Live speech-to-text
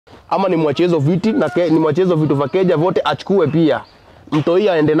ama nimwachie hizo viti na nimwachie hizo vitu vya keja vote achukue pia. Mtoi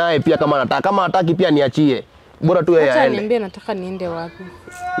aende naye pia kama anataka. Kama hataki pia niachie. Bora tu yeye aende. Acha niambie nataka niende wapi.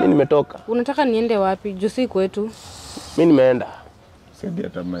 Mimi nimetoka. Unataka niende wapi? Jusi kwetu. Mimi nimeenda. Saidia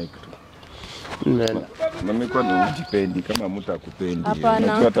hata mic tu. Nimeenda. Mimi kwa nini ujipendi kama mtu akupendi?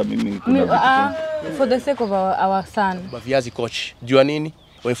 Hapana. Hata mimi kuna for the sake of our son. Viazi coach. Jua nini?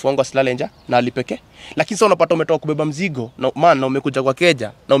 Wife wangu asilale njaa na alipeke. Lakini sasa unapata umetoka kubeba mzigo na maana umekuja kwa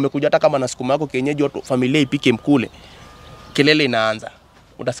keja na umekuja hata kama na skuma yako kienyeji watu familia ipike mkule. Kelele inaanza.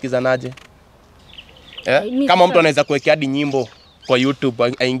 Utasikizanaje? Kama mtu anaweza kuwekea hadi nyimbo kwa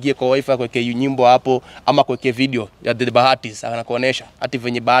YouTube, aingie kwa wifi kuwekea nyimbo hapo ama kuwekea video ya The Bahatis anakuonesha hati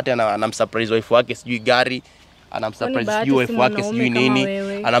venye Bahati anamsurprise wife wake sijui gari, anamsurprise sijui wife wake sijui nini,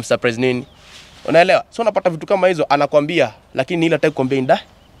 anamsurprise nini. Unaelewa? So unapata vitu kama hizo anakwambia lakini ile hataki kukwambia inda.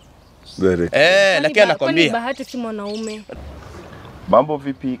 Lakini anakwambia Bahati si mwanaume. Mambo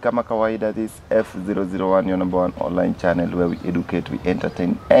vipi kama kawaida, this F001 your number one online channel where we educate, we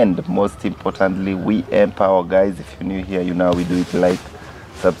entertain and most importantly we empower. Guys, if you're new here, you know we do it, like,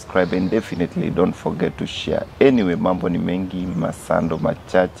 subscribe and definitely don't forget to share. Anyway, mambo ni mengi, masando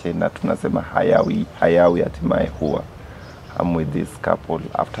machache na tunasema hayawi hatimaye huwa. I'm with this couple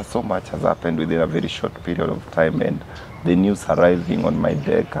after so much has happened within a very short period of time, and the news arriving on my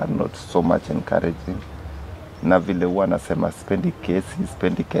deck are not so much encouraging. Na vile huwa nasema spendi kesi,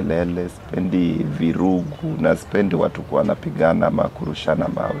 spendi kelele, spendi virugu, na spendi watu kuwa napigana ama kurushana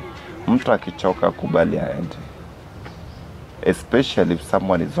mawe. Mtu akichoka kubali aende. Especially if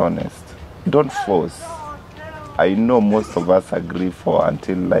someone is honest. Don't force. I know most of us agree for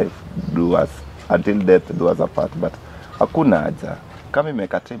until death do us apart, but hakuna haja. Kama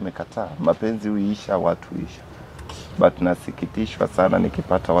imekataa, mapenzi huisha, watu huisha. But nasikitishwa sana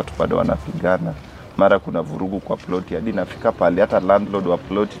nikipata watu bado wanapigana. Mara kuna vurugu kwa ploti, hadi nafika pale hata landlord wa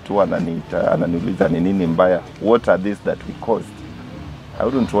ploti tu ananiuliza ni nini mbaya, what are these that we caused. I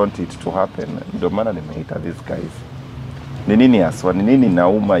wouldn't want it to happen. Ndio maana nimeita these guys. Ni nini haswa, ni nini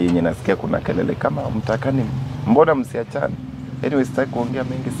nauma yenye nasikia kuna kelele kama mtakani, mbona msiachane? Anyway, sitaki kuongea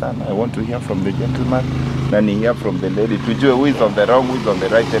mengi sana. I want to hear from the gentleman na ni hear from the lady, tujue who is on the wrong, who is on the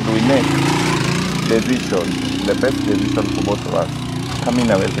right, and we make decision, the best decision for both of us. Kama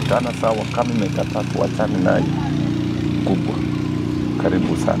inawezekana sawa, kama imekataa tuachane naye kubwa.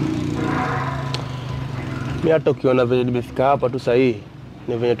 Karibu sana. Mimi hata ukiona vile nimefika hapa tu sahihi,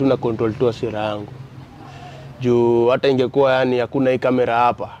 ni venye tu na control tu hasira yangu. Juu hata ingekuwa yani hakuna hii kamera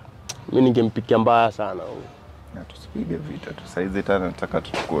hapa, mimi ningempikia mbaya sana huyu. Na tusipige vita tu. Saizi tena nataka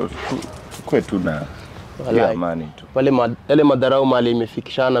tukue tu na amani tu. Wale madharau mali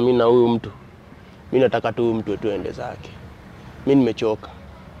imefikishana mimi na huyu mtu. Mimi nataka tu mtu wetu ende zake. Mimi nimechoka.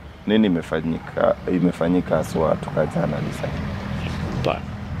 Nini imefanyika aswa tukajana lisa? Bana.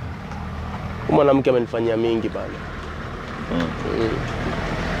 Mwanamke amenifanyia mingi bana.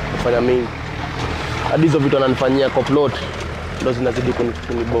 Kufanya mingi. Hadi hizo vitu ananifanyia kwa plot ndio zinazidi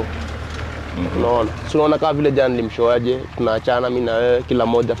kunibo. Unaona? Si unaona kama vile jana nilimshoaje, tunaachana mimi na wewe, kila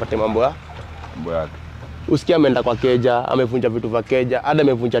mmoja afuate mambo yake. Usikia ameenda kwa keja, amevunja vitu vya keja, hadi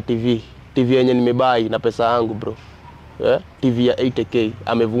amevunja TV yenye nimebai na pesa yangu bro. TV ya 80k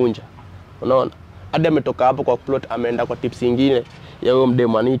amevunja. Unaona? Hadi ametoka hapo kwa plot ameenda kwa tips nyingine ya huyo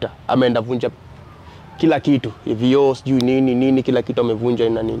mdemanita, ameenda vunja kila kitu. Vioo sijui nini kila kitu amevunja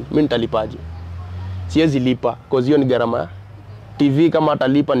ina nini. Mimi nitalipaje? Siwezi lipa cause hiyo ni gharama. TV kama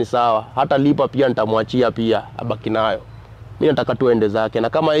atalipa ni sawa, hata lipa pia nitamwachia pia abaki nayo. Mimi nataka tu ende zake, na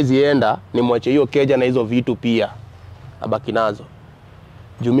kama hizi enda nimwachie hiyo keja na hizo vitu pia abaki nazo.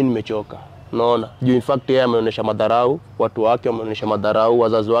 Juu mimi nimechoka. Unaona? Juu in fact yeye ameonyesha madharau, watu wake wameonyesha madharau,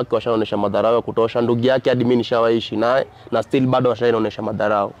 wazazi wake washaonyesha madharau ya kutosha, ndugu yake hadi mimi nishawaishi naye na still bado washaonyesha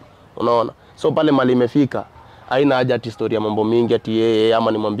madharau. Unaona? So pale mali imefika, haina haja ati story ya mambo mingi ati yeye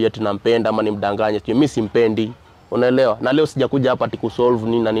ama nimwambie ati nampenda ama nimdanganye. Mimi simpendi. Unaelewa? Na leo sijakuja hapa ati kusolve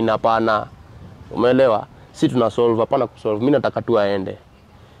nini na nini, hapana. Umeelewa? Si tuna solve, hapana kusolve. Mimi nataka tu aende.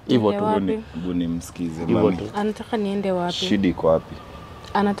 Hivyo tu. Hebu nimsikize mami. Anataka niende wapi? Shida iko wapi?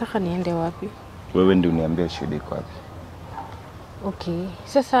 Anataka niende wapi? Wewe ndio uniambia shida iko wapi. Okay.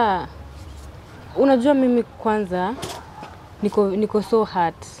 Sasa unajua mimi kwanza niko so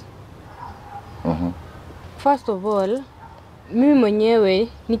hurt. First of all, mimi mwenyewe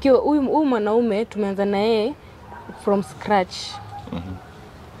nikiwa huyu mwanaume tumeanza na yeye from scratch.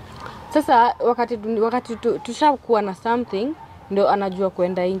 Sasa wakati tushakuwa na something ndio anajua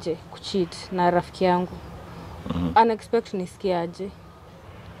kuenda nje kucheat na rafiki yangu. Unexpect nisikiaje?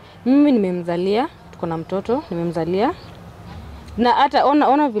 Mimi nimemzalia, tuko na mtoto, nimemzalia. Na hata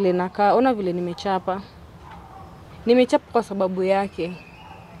ona vile nakaa, ona vile nimechapa. Nimechapa kwa sababu yake.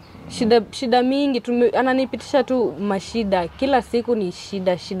 Shida mingi ananipitisha tu mashida. Kila siku ni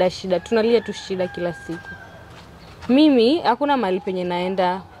shida. Tunalia tu shida kila siku. Mimi hakuna mahali penye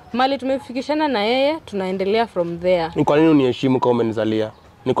naenda. Mahali tumefikishana na yeye tunaendelea from there. Ni kwa nini uniheshimu kama umenizalia?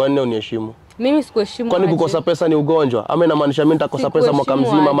 Ni kwa nini uniheshimu? Mimi sikuheshimu. Kwani kukosa pesa ni ugonjwa? Ama inamaanisha mimi nitakosa pesa mwaka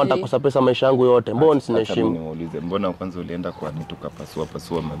mzima ama nitakosa pesa maisha yangu yote? Mbona usiniheshimu? Niulize, mbona kwanza ulienda kwa Anita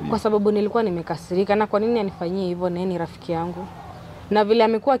ukapasua mabibi? Kwa sababu nilikuwa nimekasirika na kwa nini anifanyie hivyo, na ni rafiki yangu. Na vile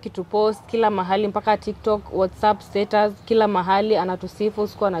amekuwa akitupost kila mahali mpaka TikTok, WhatsApp status, kila mahali anatusifu,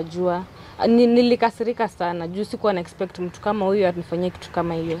 sikuwa najua. Nilikasirika sana juu sikuwa na expect mtu kama huyo atanifanyia kitu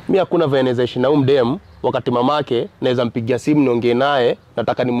kama hiyo. Mimi hakuna venezation na umdem wakati mamake naweza mpigia simu niongee naye,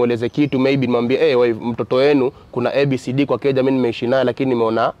 nataka nimueleze kitu, maybe nimwambie mtoto wenu kuna ABCD kwa keja, mimi nimeishi naye lakini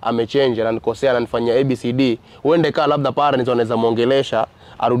nimeona amechange na nikosea ananifanyia ABCD. Uende kaa labda parents wanaweza muongelesha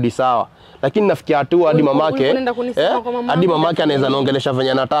arudi sawa. Lakini nafikia hatua hadi mamake anaweza naongelesha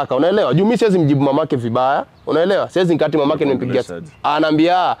venye anataka. Unaelewa? Juu mimi siwezi mjibu mamake vibaya. Unaelewa? Siwezi nikati mamake nimpigia.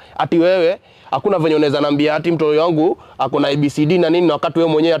 Ananiambia ati wewe hakuna venye unaweza niambia ati mtoto wangu akona ABCD na nini, na wakati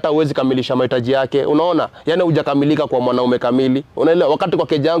wewe mwenyewe hata uwezi kamilisha mahitaji yake. Unaona? Yaani hujakamilika kwa mwanaume kamili. Unaelewa? Wakati kwa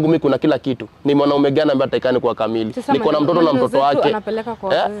keja yangu mimi kuna kila kitu. Ni mwanaume gani ambaye atakani kuwa kamili? Niko na mtoto na mtoto wake.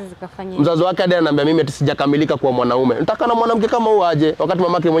 Mzazi wake hadi ananiambia mimi ati sijakamilika kwa mwanaume. Nataka na mwanamke kama huyo aje wakati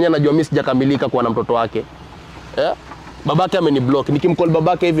mamake mwenyewe anajua mimi sijakamilika kwa na mtoto wake. Babake ameniblock. Nikimcall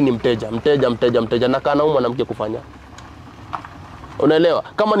babake hivi ni mteja na kana huyu mwanamke kufanya. Unaelewa?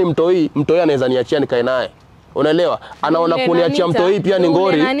 Kama ni mtoi anaweza niachia nikae naye. Unaelewa? Anaona kuniachia mtoi pia ni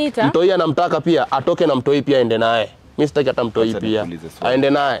ngori. Mtoi anamtaka pia atoke na mtoi pia aende naye. Mimi sitaki hata mtoi pia aende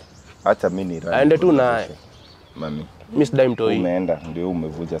naye. Acha mimi ni aende tu naye. Mami, mimi sidai mtoi. Umeenda ndio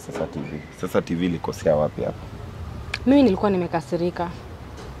umevuja sasa TV. Sasa TV ilikosea wapi hapo? Mimi nilikuwa nimekasirika.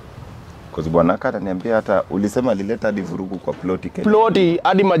 Kwa sababu bwana kata niambia hata ulisema alileta hadi vurugu kwa ploti Kenya. Ploti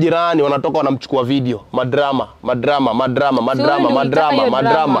hadi majirani wanatoka wanamchukua video, madrama.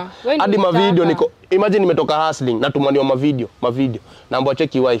 Hadi mavideo niko imagine nimetoka hustling natumaniwa mavideo. Naomba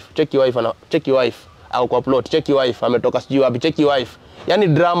cheki wife au kwa plot cheki wife ametoka sijui wapi cheki wife. Yaani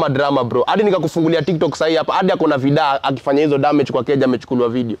drama bro. Hadi nikakufungulia TikTok sasa hapa hadi akona vida akifanya hizo damage kwa keja amechukuliwa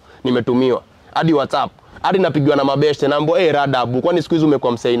video. Nimetumiwa. Hadi WhatsApp. Hadi napigwa na mabeste naambo radabu kwani siku hizo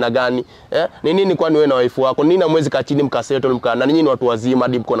umekuwa msaina gani? Ni nini kwani wewe na wife wako? Nini amwezi kachini mkasettle mkana? Nini watu wazima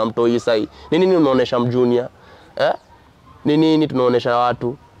hadi mko na mtoi sasa? Nini unaonesha mjunior? Nini tunaonesha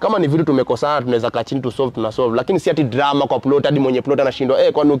watu? Kama ni vitu tumekosana tunaweza kachini tu solve tunasolve lakini si ati drama kwa plot hadi mwenye plot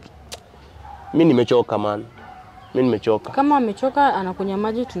anashindwa kwani mimi nimechoka man. Mimi nimechoka. Kama amechoka anakunywa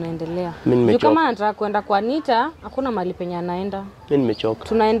maji tunaendelea. Kama anataka kwenda kwa Anita hakuna mahali penye anaenda. Mimi nimechoka.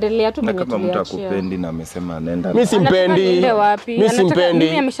 Tunaendelea tu penye tuliachia. Kama mtu akupendi na amesema anaenda. Mimi simpendi. Mimi simpendi.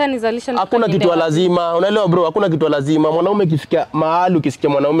 Mimi ameshanizalisha hakuna kitu lazima. Unaelewa bro, hakuna kitu lazima. Mwanaume kifikia mahali ukisikia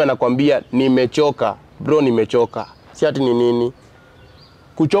mwanaume anakuambia nimechoka. Bro nimechoka. Si ati ni nini?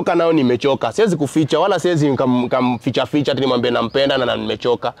 Kuchoka nao nimechoka. Siwezi kuficha wala siwezi nikamficha ati nimwambie nampenda na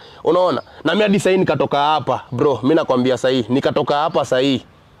nimechoka. Unaona? Na mimi hadi sasa nikatoka hapa, bro. Mimi nakwambia sasa nikatoka hapa sasa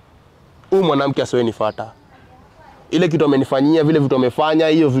huyu mwanamke asiwe nifuata. Ile kitu amenifanyia, vile vitu amefanya,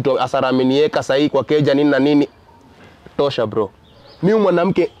 hiyo vitu hasara ameniweka sasa kwa keja nini na nini. Tosha bro. Mimi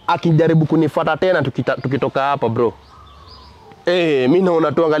mwanamke akijaribu kunifuata tena tukitoka hapa bro. Mimi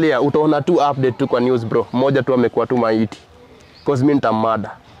naona tu angalia, utaona tu update tu kwa news bro. Mmoja tu amekuwa tu maiti. Cause mimi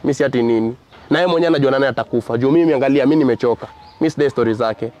nitamada. Mimi si ati nini. Na yeye mwenyewe anajua nani atakufa. Juu mimi angalia mimi nimechoka. Mimi si story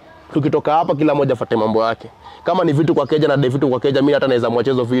zake. Tukitoka hapa kila mmoja afuate mambo yake. Kama ni vitu kwa keja na vitu kwa keja mimi hata naweza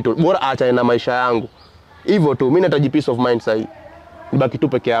mwachezo vitu. Bora aachane na maisha yangu. Hivyo tu mimi nahitaji peace of mind sasa. Nibaki tu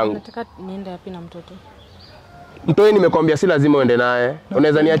peke yangu. Nataka niende wapi na mtoto? Mtoi nimekwambia si lazima uende naye.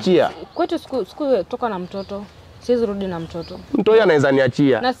 Unaweza niachia. Kwetu siku toka na mtoto. Siwezi rudi na mtoto. Mtoi anaweza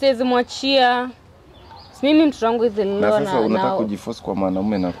niachia. Na siwezi mwachia. Mimi mtoto wangu hizi leo na sasa unataka kujiforce kwa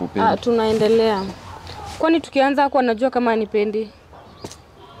mwanaume na kupenda. Tunaendelea. Kwani tukianza kwa najua kama anipendi.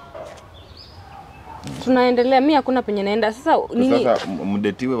 Tunaendelea. Mimi hakuna penye naenda. Sasa nini? Sasa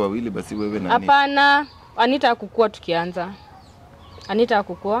mdetiwe wawili basi wewe na nini? Hapana. Anita kukua tukianza. Anita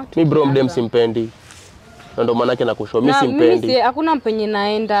kukua. Mimi bro mdem simpendi. Ndio maana yake nakushow mimi simpendi. Mimi hakuna penye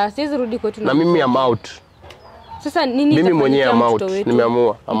naenda. Siwezi rudi kwetu na mimi am out. Sasa nini mimi mwenyewe am out.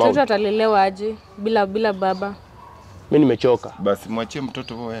 Nimeamua am out. Mtoto atalelewa aje bila baba? Mimi nimechoka. Basi mwachie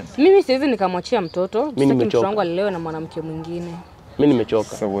mtoto wewe. Mimi siwezi nikamwachia mtoto. Mimi nimechoka. Mtoto wangu alelewe na mwanamke mwingine. Mimi nimechoka.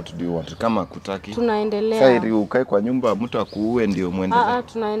 Sasa what do you want? Kama kutaki. Tunaendelea. Sasa ili ukae kwa nyumba mtu akuue ndio muendelee.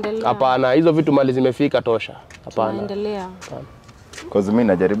 Tunaendelea. Hapana, hizo vitu mali zimefika tosha. Hapana. Tunaendelea. Cause mimi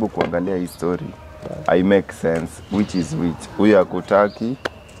najaribu kuangalia hii story. I make sense which is which. Huyu hakutaki,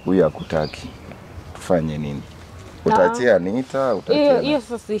 huyu hakutaki. Tufanye nini? Utaachia Anita, hiyo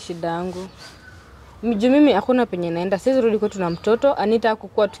sasa si shida yangu. Mimi hakuna penye naenda. Sisi rudi kwetu na mtoto. Anita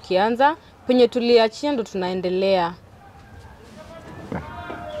hakukuwa tukianza. Penye tuliachia ndo tunaendelea.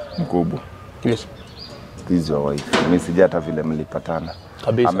 Mkubwa. Yes. Hizo wife. Mimi sija hata vile mlipatana.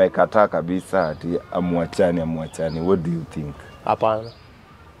 Kabisa. Amekataa kabisa ati amuachani. What do you think? Hapana.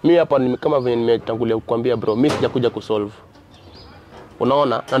 Mimi hapa kama vile nimetangulia kukuambia bro, mimi sijakuja kusolve.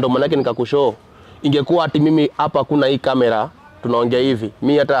 Unaona? Na ndio maana yake nikakushow. Ingekuwa ati mimi hapa kuna hii kamera tunaongea hivi.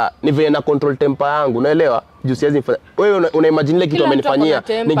 Mimi hata ni vile na control temper yangu, unaelewa? Juu siwezi wewe una imagine ile kitu amenifanyia.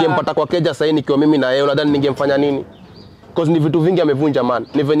 Ningempata kwa keja sasa nikiwa mimi na yeye, unadhani ningemfanya nini? Because ni vitu vingi amevunja man.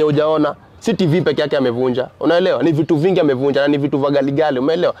 Ni venye hujaona. Si TV peke yake amevunja. Unaelewa? Ni vitu vingi amevunja na ni vitu vagali,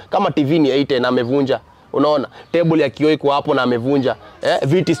 umeelewa? Kama TV ni 8 na amevunja. Unaona? Table ya kioo iko hapo na amevunja.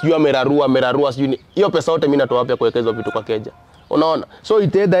 Viti sijui amerarua sijui. Hiyo pesa yote mimi natoa wapi kuweka hizo vitu kwa keja? Unaona? So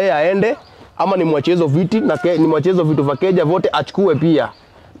itaenda yeye aende ama nimwachie hizo viti na nimwachie hizo vitu vya keja vote achukue pia.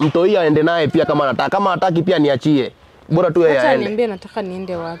 Mtoi aende naye pia kama anataka. Kama hataki pia niachie. Bora tu yeye aende. Acha niambie nataka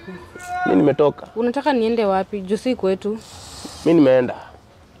niende wapi? Mimi nimetoka. Unataka niende wapi? Jusi kwetu. Mimi nimeenda.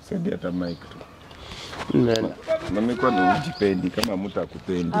 Saidia hata mic tu. Nimeenda. Mimi kwa nini ujipendi kama mtu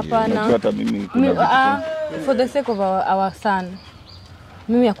akupendi? Hapana. Hata mimi kuna for the sake of our son.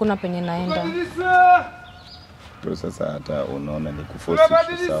 Mimi hakuna penye naenda. Kwa sasa hata unaona ni kuforce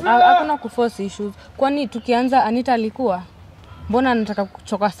issues sawa. Hakuna kuforce issues. Kwani tukianza Anita alikuwa? Mbona anataka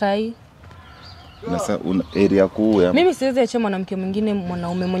kuchoka sahi? Na sasa area kuu ya mimi siwezi acha mwanamke mwingine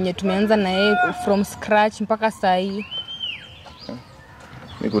mwanaume mwenye tumeanza na yeye from scratch mpaka sahi.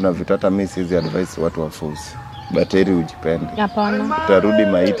 Mimi kuna vitu hata mimi siwezi advise watu wa force. Bateri ujipende. Hapana. Utarudi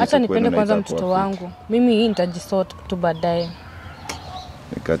maiti. Acha nipende kwanza mtoto wangu. Mimi hii nitajisort tu baadaye.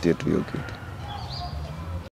 Nikati yetu hiyo kitu.